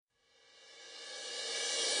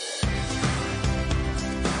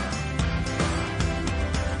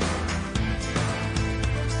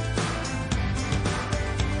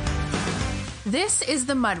This is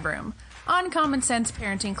The Mudroom, Uncommon Sense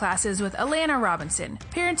Parenting Classes with Alana Robinson,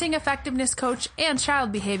 parenting effectiveness coach and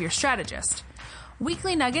child behavior strategist.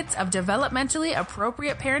 Weekly nuggets of developmentally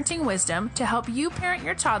appropriate parenting wisdom to help you parent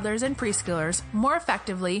your toddlers and preschoolers more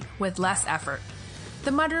effectively with less effort.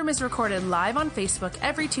 The Mudroom is recorded live on Facebook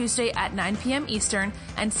every Tuesday at 9 p.m. Eastern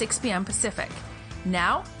and 6 p.m. Pacific.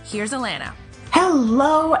 Now, here's Alana.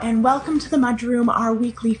 Hello and welcome to The Mudroom, our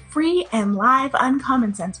weekly free and live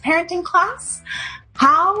Uncommon Sense parenting class.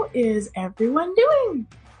 How is everyone doing?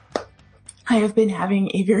 I have been having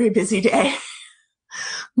a very busy day.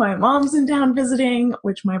 My mom's in town visiting,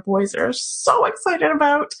 which my boys are so excited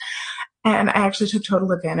about. And I actually took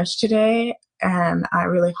total advantage today and I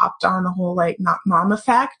really hopped on the whole not mom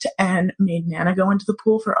effect and made Nana go into the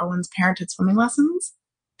pool for Owen's parented swimming lessons.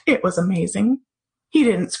 It was amazing. He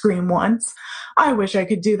didn't scream once. I wish I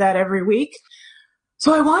could do that every week.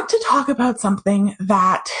 So I want to talk about something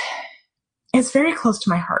that is very close to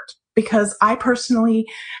my heart because I personally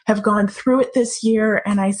have gone through it this year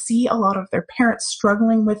and I see a lot of their parents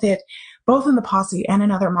struggling with it, both in the posse and in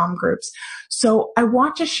other mom groups. So I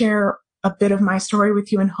want to share a bit of my story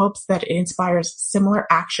with you in hopes that it inspires similar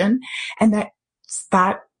action and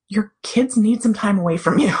that your kids need some time away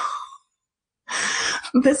from you.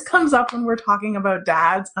 This comes up when we're talking about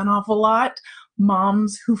dads an awful lot,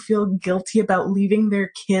 moms who feel guilty about leaving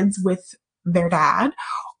their kids with their dad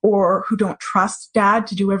or who don't trust dad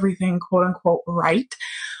to do everything quote unquote right.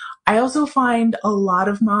 I also find a lot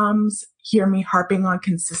of moms hear me harping on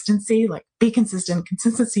consistency, like be consistent,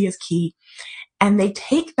 consistency is key. And they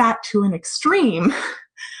take that to an extreme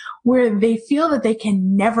where they feel that they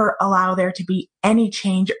can never allow there to be any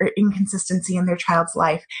change or inconsistency in their child's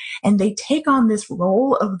life. And they take on this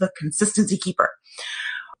role of the consistency keeper.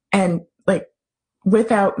 And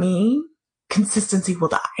without me, consistency will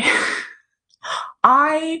die.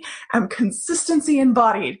 I am consistency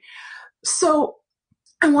embodied. So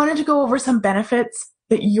I wanted to go over some benefits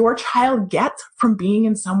that your child gets from being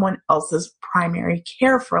in someone else's primary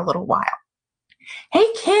care for a little while. Hey,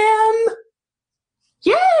 Kim!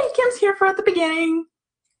 Yay! Kim's here at the beginning.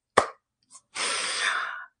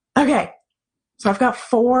 Okay. So I've got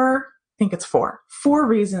four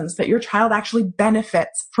reasons that your child actually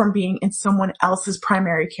benefits from being in someone else's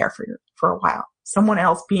primary care for a while. Someone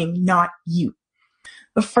else being not you.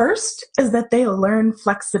 The first is that they learn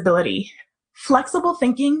flexibility. Flexible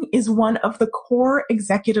thinking is one of the core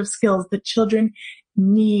executive skills that children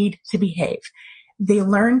need to behave. They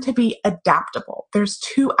learn to be adaptable. There's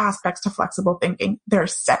two aspects to flexible thinking.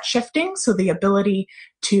 There's set shifting, so the ability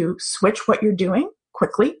to switch what you're doing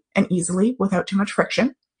quickly and easily without too much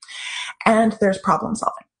friction. And there's problem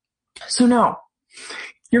solving. So no,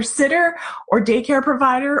 your sitter or daycare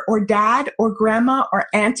provider or dad or grandma or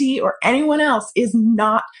auntie or anyone else is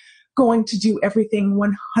not going to do everything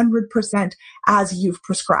 100% as you've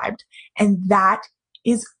prescribed. And that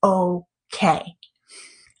is okay.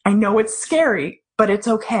 I know it's scary, but it's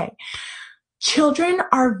okay. Children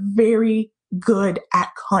are very good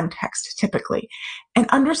at context typically, and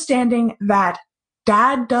understanding that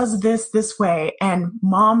dad does this way and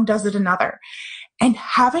mom does it another. And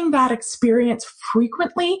having that experience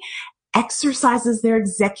frequently exercises their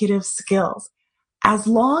executive skills. As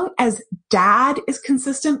long as dad is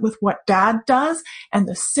consistent with what dad does and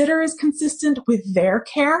the sitter is consistent with their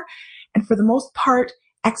care, and for the most part,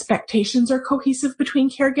 expectations are cohesive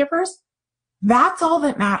between caregivers, that's all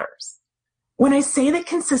that matters. When I say that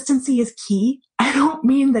consistency is key, I don't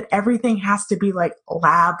mean that everything has to be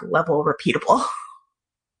lab level repeatable.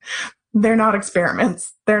 They're not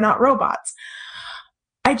experiments. They're not robots.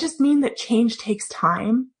 I just mean that change takes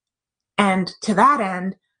time. And to that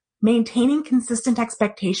end, maintaining consistent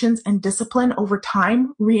expectations and discipline over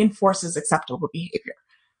time reinforces acceptable behavior.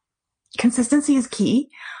 Consistency is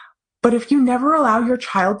key. But if you never allow your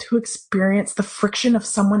child to experience the friction of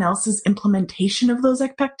someone else's implementation of those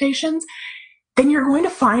expectations, then you're going to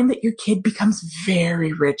find that your kid becomes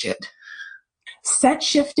very rigid. Set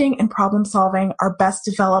shifting and problem solving are best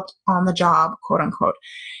developed on the job, quote unquote.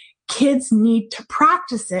 Kids need to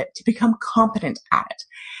practice it to become competent at it.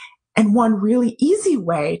 And one really easy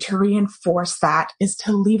way to reinforce that is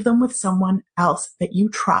to leave them with someone else that you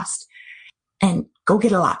trust and go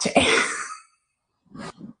get a latte.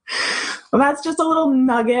 Well, that's just a little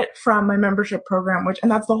nugget from my membership program, and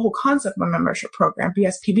that's the whole concept of my membership program,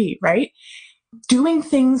 BSPB, right? Doing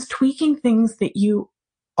things, tweaking things that you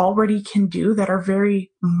already can do that are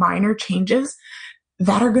very minor changes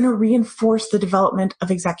that are going to reinforce the development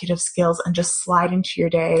of executive skills and just slide into your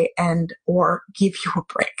day or give you a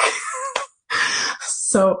break.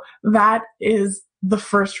 So that is the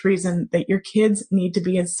first reason that your kids need to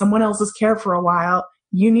be in someone else's care for a while,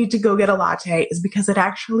 you need to go get a latte, is because it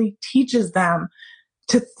actually teaches them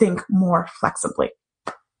to think more flexibly.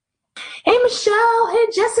 Hey, Michelle. Hey,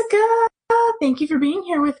 Jessica. Thank you for being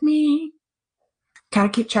here with me. Gotta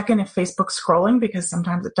keep checking if Facebook's scrolling, because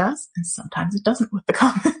sometimes it does and sometimes it doesn't with the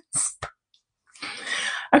comments.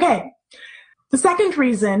 Okay. The second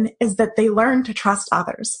reason is that they learn to trust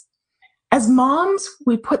others. As moms,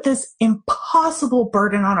 we put this impossible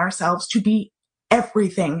burden on ourselves to be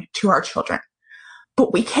everything to our children.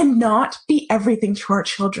 But we cannot be everything to our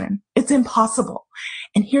children. It's impossible.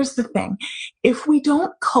 And here's the thing. If we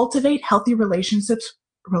don't cultivate healthy relationships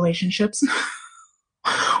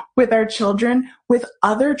with our children, with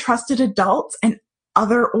other trusted adults and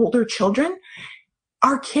other older children,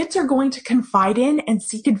 our kids are going to confide in and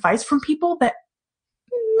seek advice from people that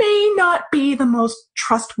may not be the most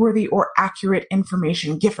trustworthy or accurate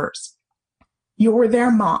information givers. You're their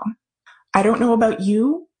mom. I don't know about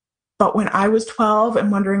you, but when I was 12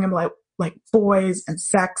 and wondering about like boys and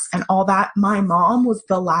sex and all that, my mom was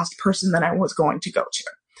the last person that I was going to go to.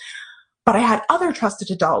 But I had other trusted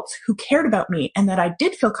adults who cared about me and that I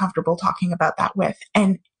did feel comfortable talking about that with.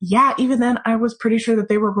 And yeah, even then I was pretty sure that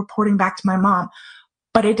they were reporting back to my mom,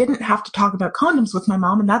 but I didn't have to talk about condoms with my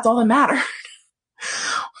mom, and that's all that mattered.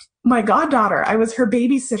 My goddaughter, I was her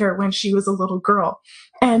babysitter when she was a little girl,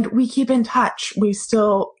 and we keep in touch.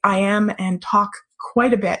 I am and talk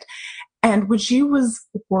quite a bit. And when she was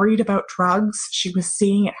worried about drugs, she was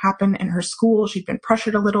seeing it happen in her school. She'd been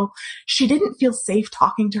pressured a little. She didn't feel safe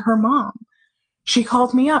talking to her mom. She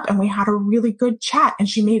called me up and we had a really good chat, and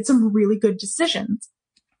she made some really good decisions.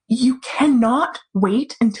 You cannot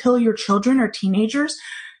wait until your children are teenagers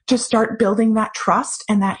to start building that trust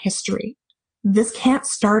and that history. This can't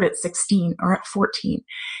start at 16 or at 14.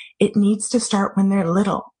 It needs to start when they're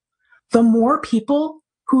little. The more people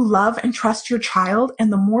who love and trust your child,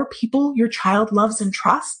 and the more people your child loves and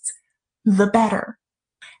trusts, the better.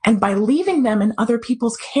 And by leaving them in other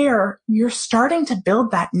people's care, you're starting to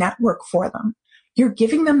build that network for them. You're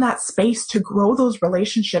giving them that space to grow those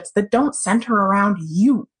relationships that don't center around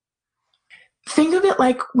you. Think of it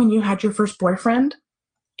like when you had your first boyfriend.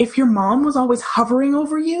 If your mom was always hovering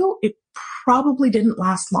over you, it probably didn't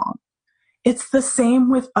last long. It's the same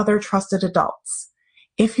with other trusted adults.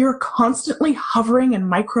 If you're constantly hovering and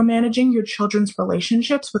micromanaging your children's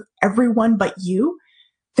relationships with everyone but you,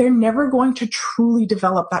 they're never going to truly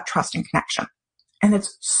develop that trust and connection. And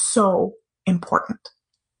it's so important.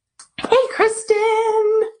 Hey,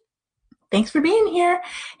 Kristen! Thanks for being here.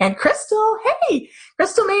 And Crystal, hey!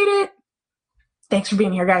 Crystal made it. Thanks for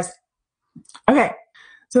being here, guys. Okay,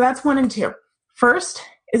 so that's 1 and 2. First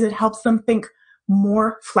is it helps them think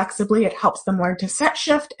more flexibly. It helps them learn to set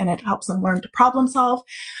shift, and it helps them learn to problem solve.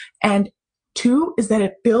 And 2 is that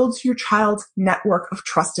it builds your child's network of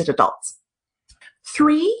trusted adults.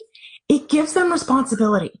 3, it gives them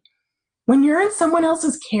responsibility. When you're in someone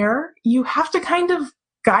else's care, you have to kind of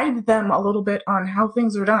guide them a little bit on how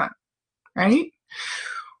things are done, right?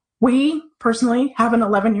 We personally have an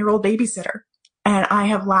 11-year-old babysitter, and I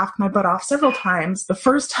have laughed my butt off several times. The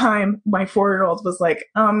first time my 4-year-old was like,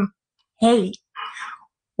 hey,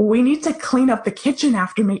 we need to clean up the kitchen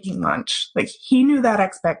after making lunch. Like, he knew that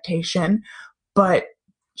expectation, but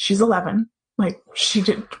she's 11. Like, she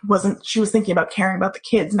was thinking about caring about the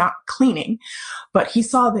kids, not cleaning. But he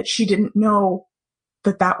saw that she didn't know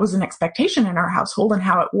that that was an expectation in our household and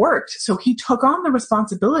how it worked. So he took on the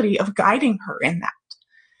responsibility of guiding her in that.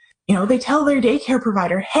 You know, they tell their daycare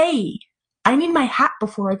provider, hey, I need my hat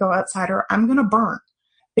before I go outside or I'm going to burn.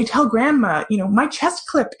 They tell grandma, my chest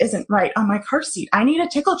clip isn't right on my car seat. I need a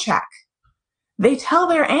tickle check. They tell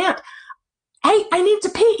their aunt, hey, I need to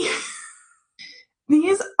pee.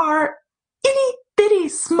 These are itty bitty,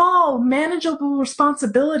 small, manageable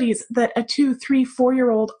responsibilities that a 2, 3,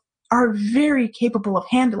 4-year-old are very capable of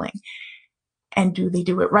handling. And do they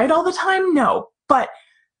do it right all the time? No. But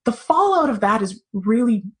the fallout of that is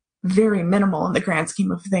really very minimal in the grand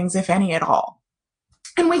scheme of things, if any at all.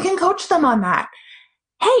 And we can coach them on that.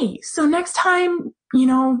 Hey, so next time,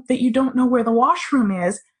 that you don't know where the washroom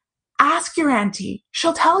is, ask your auntie.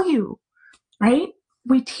 She'll tell you, right?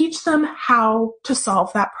 We teach them how to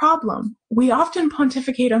solve that problem. We often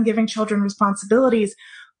pontificate on giving children responsibilities,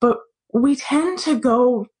 but we tend to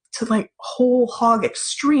go to like whole hog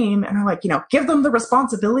extreme and are like, give them the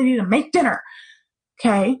responsibility to make dinner.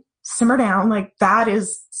 Okay, simmer down. Like, that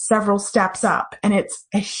is several steps up, and it's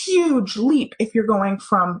a huge leap if you're going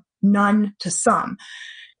from none to some.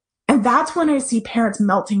 And that's when I see parents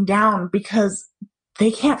melting down because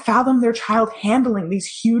they can't fathom their child handling these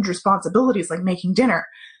huge responsibilities like making dinner.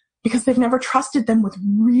 because they've never trusted them with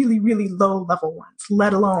really, really low level ones,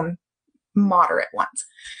 let alone moderate ones.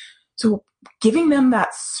 So giving them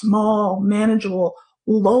that small, manageable,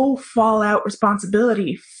 low fallout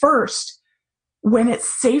responsibility first when it's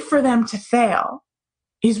safe for them to fail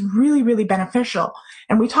is really, really beneficial.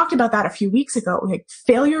 And we talked about that a few weeks ago. Like,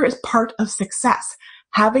 failure is part of success.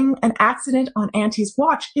 Having an accident on Auntie's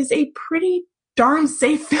watch is a pretty darn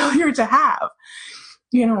safe failure to have.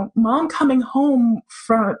 You know, mom coming home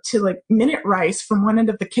to like minute rice from one end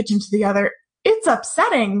of the kitchen to the other, it's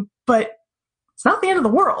upsetting, but it's not the end of the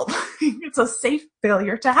world. It's a safe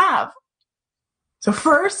failure to have. So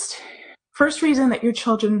first reason that your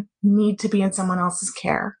children need to be in someone else's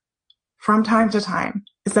care from time to time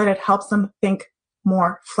is that it helps them think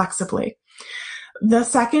more flexibly. The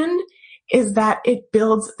second is that it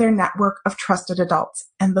builds their network of trusted adults.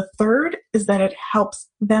 And the third is that it helps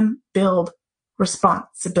them build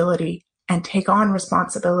responsibility and take on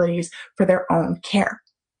responsibilities for their own care.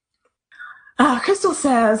 Crystal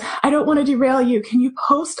says, I don't want to derail you. Can you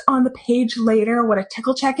post on the page later what a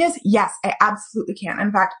tickle check is? Yes, I absolutely can.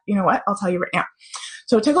 In fact, you know what? I'll tell you right now.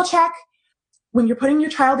 So a tickle check, when you're putting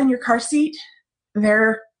your child in your car seat,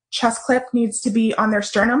 their chest clip needs to be on their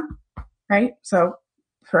sternum, right? So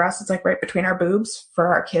for us, it's like right between our boobs.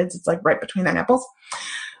 For our kids, it's like right between their nipples.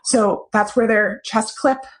 So that's where their chest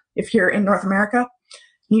clip, if you're in North America,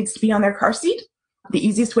 needs to be on their car seat. The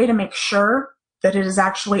easiest way to make sure that it is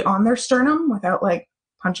actually on their sternum without like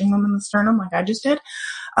punching them in the sternum like I just did,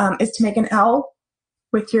 is to make an L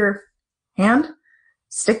with your hand,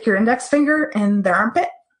 stick your index finger in their armpit.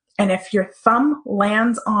 And if your thumb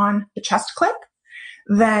lands on the chest clip,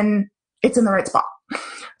 then it's in the right spot.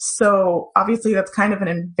 So obviously that's kind of an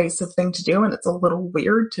invasive thing to do. And it's a little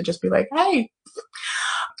weird to just be like, hey.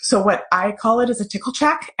 So what I call it is a tickle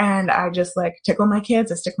check. And I just like tickle my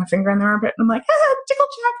kids. I stick my finger in their armpit and I'm like, tickle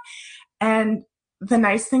check. And the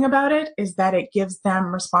nice thing about it is that it gives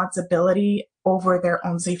them responsibility over their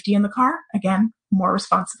own safety in the car. Again, more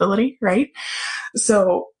responsibility, right?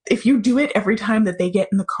 So if you do it every time that they get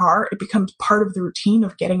in the car, it becomes part of the routine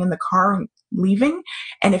of getting in the car and leaving.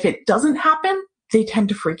 And if it doesn't happen, they tend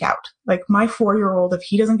to freak out. Like my 4-year-old, if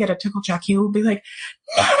he doesn't get a tickle check, he will be like,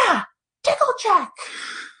 Nana, tickle check.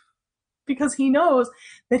 Because he knows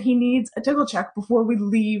that he needs a tickle check before we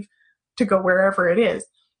leave to go wherever it is.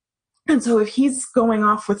 And so if he's going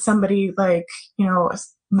off with somebody like, you know,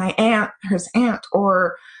 my aunt, his aunt,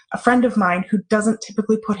 or a friend of mine who doesn't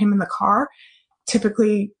typically put him in the car,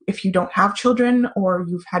 typically if you don't have children or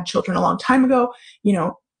you've had children a long time ago, you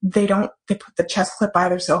know, they put the chest clip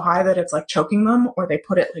either so high that it's like choking them, or they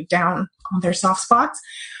put it like down on their soft spots.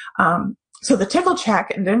 So the tickle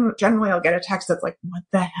check, and then generally I'll get a text that's like, what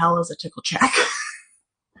the hell is a tickle check?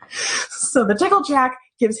 So the tickle check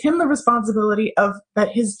gives him the responsibility of that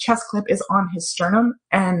his chest clip is on his sternum.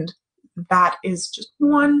 And that is just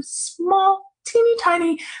one small, teeny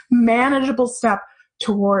tiny, manageable step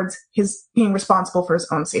towards his being responsible for his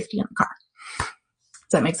own safety in the car. Does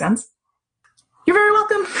that make sense? You're very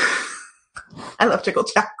welcome. I love tickle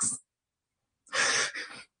checks.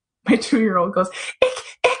 My 2-year-old goes, ick,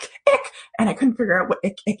 ick, ick. And I couldn't figure out what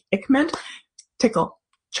ick, ick, ick meant. Tickle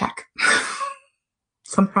check.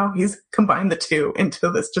 Somehow he's combined the two into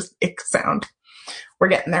this just ick sound. We're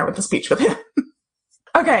getting there with the speech with him.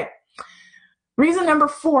 Okay. Reason number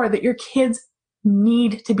 4 that your kids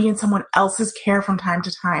need to be in someone else's care from time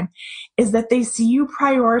to time is that they see you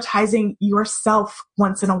prioritizing yourself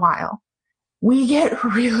once in a while. We get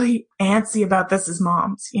really antsy about this as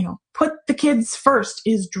moms. You know, put the kids first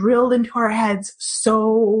is drilled into our heads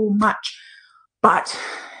so much. But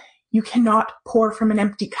you cannot pour from an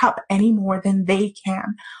empty cup any more than they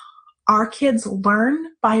can. Our kids learn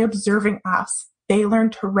by observing us. They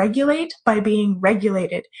learn to regulate by being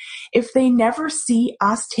regulated. If they never see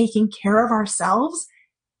us taking care of ourselves,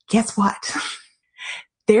 guess what?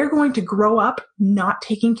 They're going to grow up not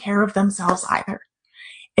taking care of themselves either.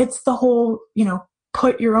 It's the whole, you know,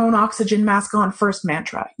 put your own oxygen mask on first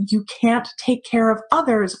mantra. You can't take care of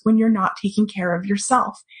others when you're not taking care of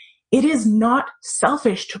yourself. It is not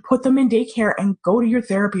selfish to put them in daycare and go to your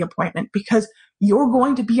therapy appointment, because you're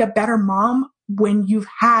going to be a better mom when you've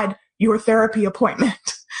had your therapy appointment.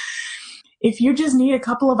 If you just need a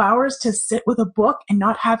couple of hours to sit with a book and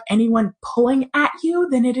not have anyone pulling at you,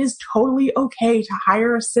 then it is totally okay to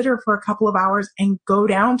hire a sitter for a couple of hours and go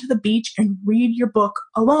down to the beach and read your book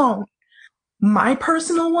alone. My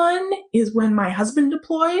personal one is when my husband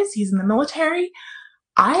deploys, he's in the military.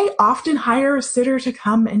 I often hire a sitter to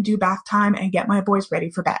come and do bath time and get my boys ready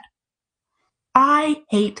for bed. I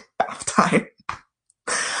hate bath time.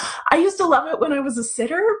 I used to love it when I was a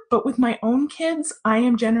sitter, but with my own kids, I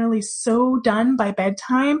am generally so done by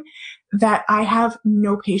bedtime that I have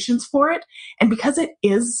no patience for it. And because it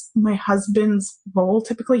is my husband's role,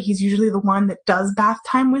 typically he's usually the one that does bath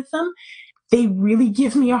time with them. They really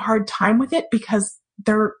give me a hard time with it because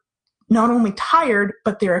they're not only tired,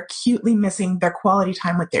 but they're acutely missing their quality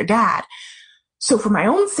time with their dad. So for my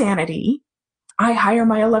own sanity, I hire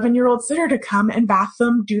my 11-year-old sitter to come and bath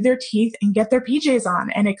them, do their teeth, and get their PJs on.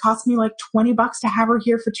 And it costs me like $20 to have her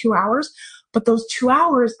here for 2 hours. But those 2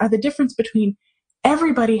 hours are the difference between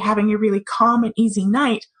everybody having a really calm and easy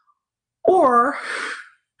night or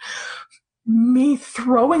me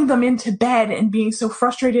throwing them into bed and being so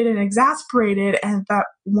frustrated and exasperated. And that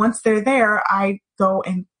once they're there, I go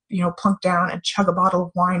and, plunk down and chug a bottle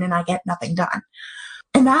of wine and I get nothing done.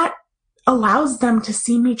 And that allows them to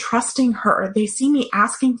see me trusting her. They see me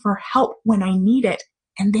asking for help when I need it,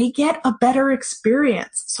 and they get a better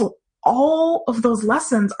experience. So all of those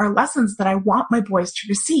lessons are lessons that I want my boys to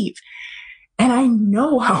receive. And I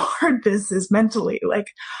know how hard this is mentally. Like,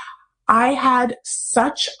 I had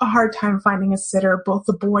such a hard time finding a sitter, both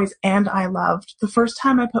the boys and I loved. The first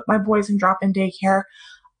time I put my boys in drop-in daycare,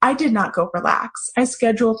 I did not go relax. I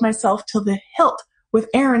scheduled myself till the hilt with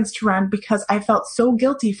errands to run because I felt so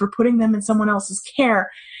guilty for putting them in someone else's care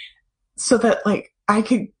so that I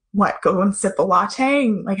could go and sip a latte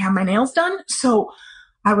and have my nails done. So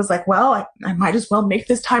I was like, well, I might as well make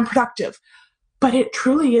this time productive. But it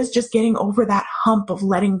truly is just getting over that hump of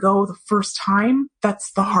letting go the first time.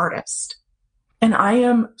 That's the hardest. And I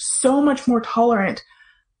am so much more tolerant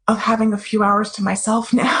of having a few hours to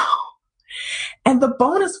myself now. And the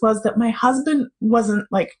bonus was that my husband wasn't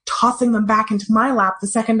tossing them back into my lap the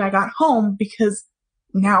second I got home because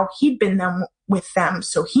now he'd been with them,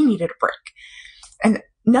 so he needed a break. And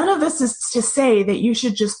none of this is to say that you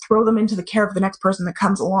should just throw them into the care of the next person that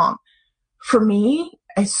comes along. For me,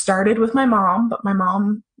 I started with my mom, but my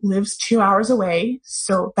mom lives 2 hours away,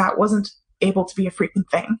 so that wasn't able to be a frequent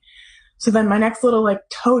thing. So then my next little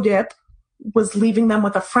toe dip was leaving them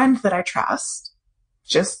with a friend that I trust,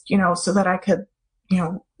 just, so that I could,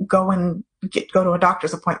 go and go to a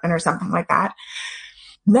doctor's appointment or something like that.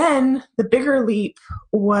 Then the bigger leap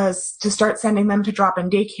was to start sending them to drop-in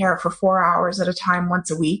daycare for 4 hours at a time once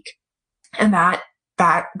a week. And that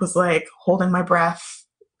was like holding my breath,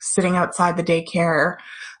 sitting outside the daycare,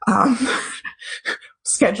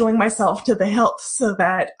 scheduling myself to the hilt so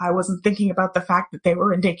that I wasn't thinking about the fact that they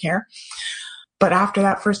were in daycare. But after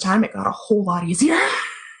that first time, it got a whole lot easier.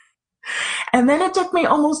 And then it took me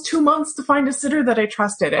almost 2 months to find a sitter that I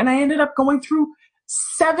trusted. And I ended up going through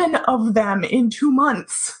 7 of them in 2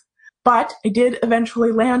 months. But I did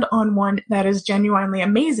eventually land on one that is genuinely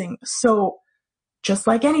amazing. So just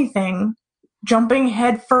like anything, jumping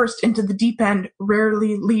head first into the deep end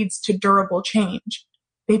rarely leads to durable change.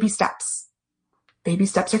 Baby steps. Baby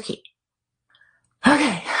steps are key.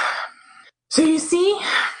 Okay. So you see,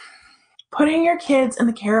 putting your kids in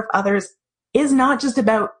the care of others is not just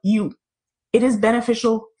about you. It is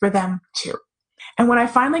beneficial for them too. And when I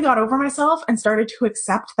finally got over myself and started to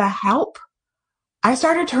accept the help, I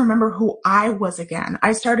started to remember who I was again.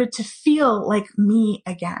 I started to feel like me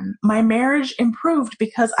again. My marriage improved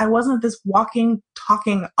because I wasn't this walking,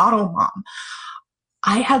 talking auto mom.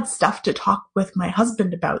 I had stuff to talk with my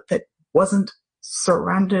husband about that wasn't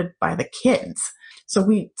surrounded by the kids. So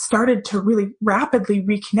we started to really rapidly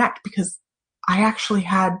reconnect because I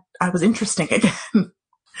was interesting again.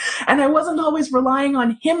 And I wasn't always relying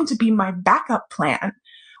on him to be my backup plan,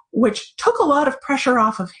 which took a lot of pressure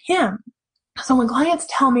off of him. So when clients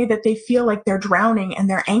tell me that they feel like they're drowning and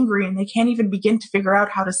they're angry and they can't even begin to figure out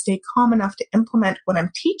how to stay calm enough to implement what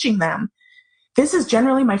I'm teaching them, this is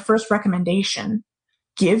generally my first recommendation.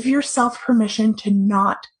 Give yourself permission to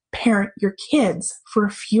not parent your kids for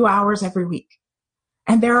a few hours every week.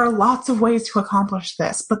 And there are lots of ways to accomplish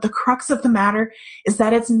this, but the crux of the matter is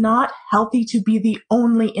that it's not healthy to be the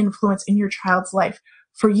only influence in your child's life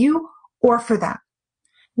for you or for them.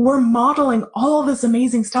 We're modeling all this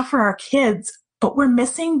amazing stuff for our kids, but we're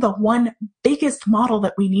missing the one biggest model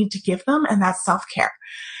that we need to give them, and that's self-care.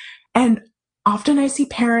 And often I see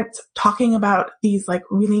parents talking about these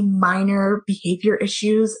really minor behavior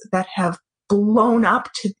issues that have blown up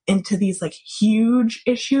into these huge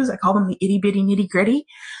issues. I call them the itty bitty nitty gritty,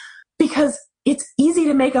 because it's easy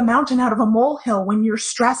to make a mountain out of a molehill when you're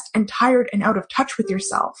stressed and tired and out of touch with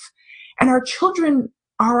yourself. And our children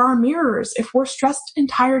are our mirrors. If we're stressed and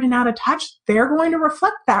tired and out of touch, they're going to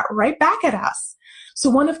reflect that right back at us. So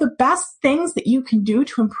one of the best things that you can do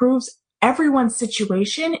to improve everyone's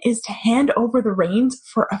situation is to hand over the reins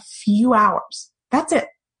for a few hours. That's it.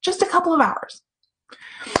 Just a couple of hours.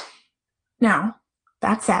 Now,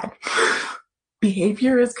 that said,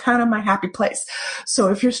 behavior is kind of my happy place. So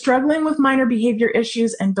if you're struggling with minor behavior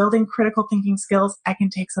issues and building critical thinking skills, I can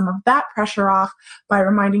take some of that pressure off by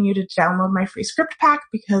reminding you to download my free script pack,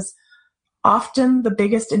 because often the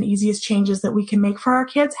biggest and easiest changes that we can make for our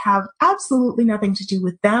kids have absolutely nothing to do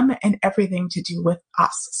with them and everything to do with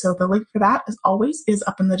us. So the link for that, as always, is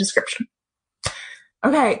up in the description.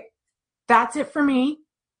 Okay, that's it for me.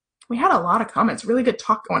 We had a lot of comments. Really good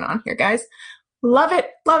talk going on here, guys. Love it,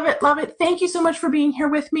 love it, love it. Thank you so much for being here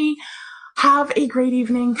with me. Have a great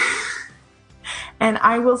evening. And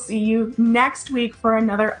I will see you next week for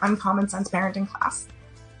another Uncommon Sense Parenting class.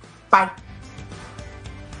 Bye.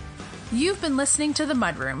 You've been listening to The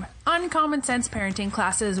Mudroom, Uncommon Sense Parenting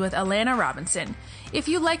Classes with Alana Robinson. If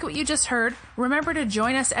you like what you just heard, remember to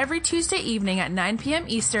join us every Tuesday evening at 9 p.m.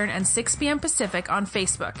 Eastern and 6 p.m. Pacific on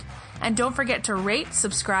Facebook. And don't forget to rate,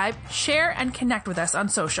 subscribe, share, and connect with us on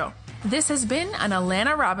social. This has been an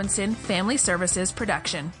Alana Robinson Family Services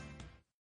production.